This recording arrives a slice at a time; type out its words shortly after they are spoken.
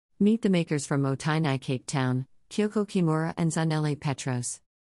Meet the makers from Motainai Cape Town, Kyoko Kimura and Zanele Petros.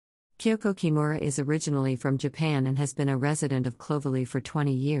 Kyoko Kimura is originally from Japan and has been a resident of Clovelly for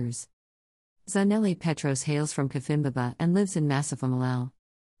 20 years. Zanele Petros hails from Kafimbaba and lives in Massafamalal.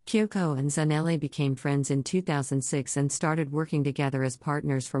 Kyoko and Zanele became friends in 2006 and started working together as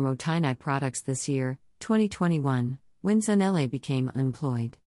partners for Motainai Products this year, 2021, when Zanele became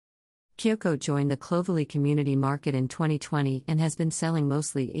unemployed. Kyoko joined the Clovelly Community Market in 2020 and has been selling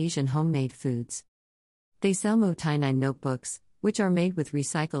mostly Asian homemade foods. They sell Motainai notebooks, which are made with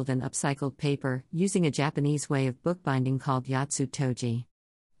recycled and upcycled paper, using a Japanese way of bookbinding called Yatsu Toji.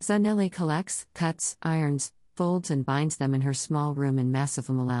 Zanele collects, cuts, irons, folds and binds them in her small room in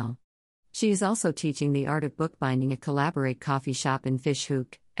Massafamalal. She is also teaching the art of bookbinding at Collaborate Coffee Shop in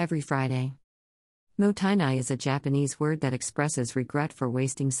Fishhook, every Friday. Motainai is a Japanese word that expresses regret for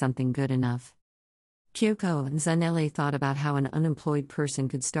wasting something good enough. Kyoko and Zanele thought about how an unemployed person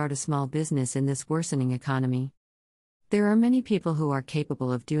could start a small business in this worsening economy. There are many people who are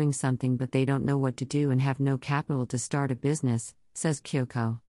capable of doing something but they don't know what to do and have no capital to start a business, says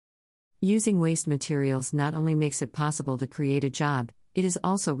Kyoko. Using waste materials not only makes it possible to create a job, it is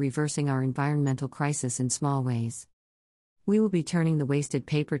also reversing our environmental crisis in small ways. We will be turning the wasted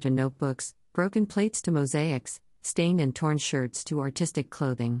paper to notebooks, broken plates to mosaics, stained and torn shirts to artistic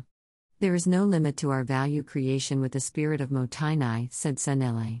clothing. There is no limit to our value creation with the spirit of Motainai, said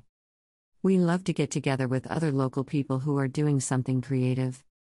Zanele. We love to get together with other local people who are doing something creative.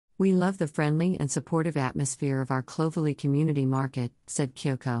 We love the friendly and supportive atmosphere of our Clovelly Community Market, said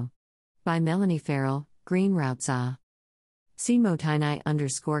Kyoko. By Melanie Farrell, Green Route ZA. See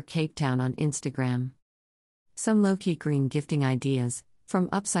Motainai_Cape Town on Instagram. Some low-key green gifting ideas, from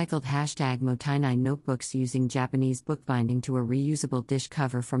upcycled #Motainai notebooks using Japanese bookbinding to a reusable dish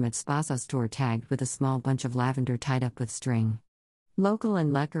cover from its Spaza store tagged with a small bunch of lavender tied up with string. Local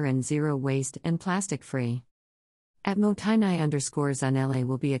and lekker and zero waste and plastic free. At Motainai_Zanele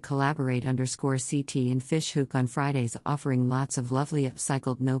will be a Collaborate_CT in Fishhook on Fridays offering lots of lovely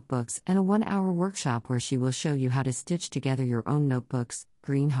upcycled notebooks and a 1-hour workshop where she will show you how to stitch together your own notebooks,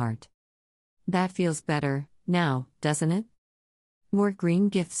 Green Heart. That feels better, now, doesn't it? More green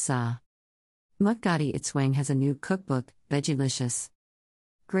gifts ZA. Mukgadi Itswang has a new cookbook, Vegielicious.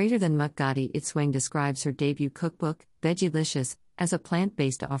 Greater Than Mukgadi Itswang describes her debut cookbook, Vegielicious, as a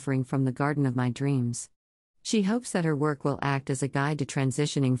plant-based offering from the garden of my dreams. She hopes that her work will act as a guide to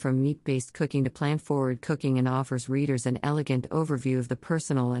transitioning from meat-based cooking to plant-forward cooking and offers readers an elegant overview of the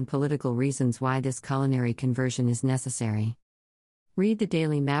personal and political reasons why this culinary conversion is necessary. Read the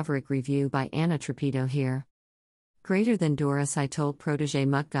Daily Maverick review by Anna Trapito here. Greater Than Dora Saitol protege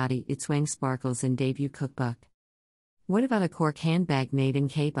Mukgadi Itswang sparkles in debut cookbook. What about a cork handbag made in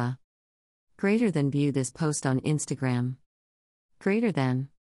Kapa? Greater Than view this post on Instagram. Greater Than.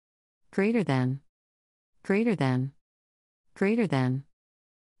 Greater Than. Greater Than. Greater Than.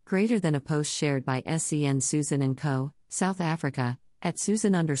 Greater Than a post shared by SCN Susan & Co., South Africa, at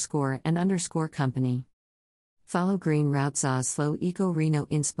Susan_and_company. Follow Green Route ZA's Slow Eco Reno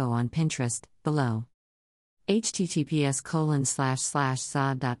Inspo on Pinterest, below.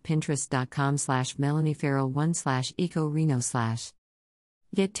 https://za.pinterest.com/MelanieFarrell1/eco-reno/.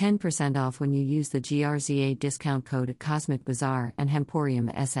 Get 10% off when you use the GRZA discount code at Cosmic Bazaar and Hemporium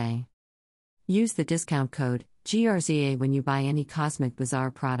SA. Use the discount code GRZA when you buy any Cosmic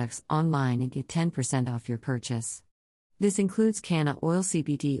Bazaar products online and get 10% off your purchase. This includes Canna Oil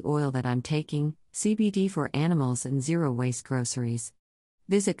CBD oil that I'm taking, CBD for animals and zero waste groceries.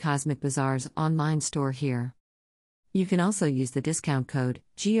 Visit Cosmic Bazaar's online store here. You can also use the discount code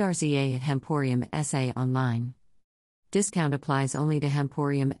GRZA at Hemporium SA online. Discount applies only to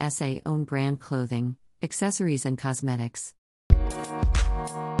Hemporium SA own brand clothing, accessories and cosmetics.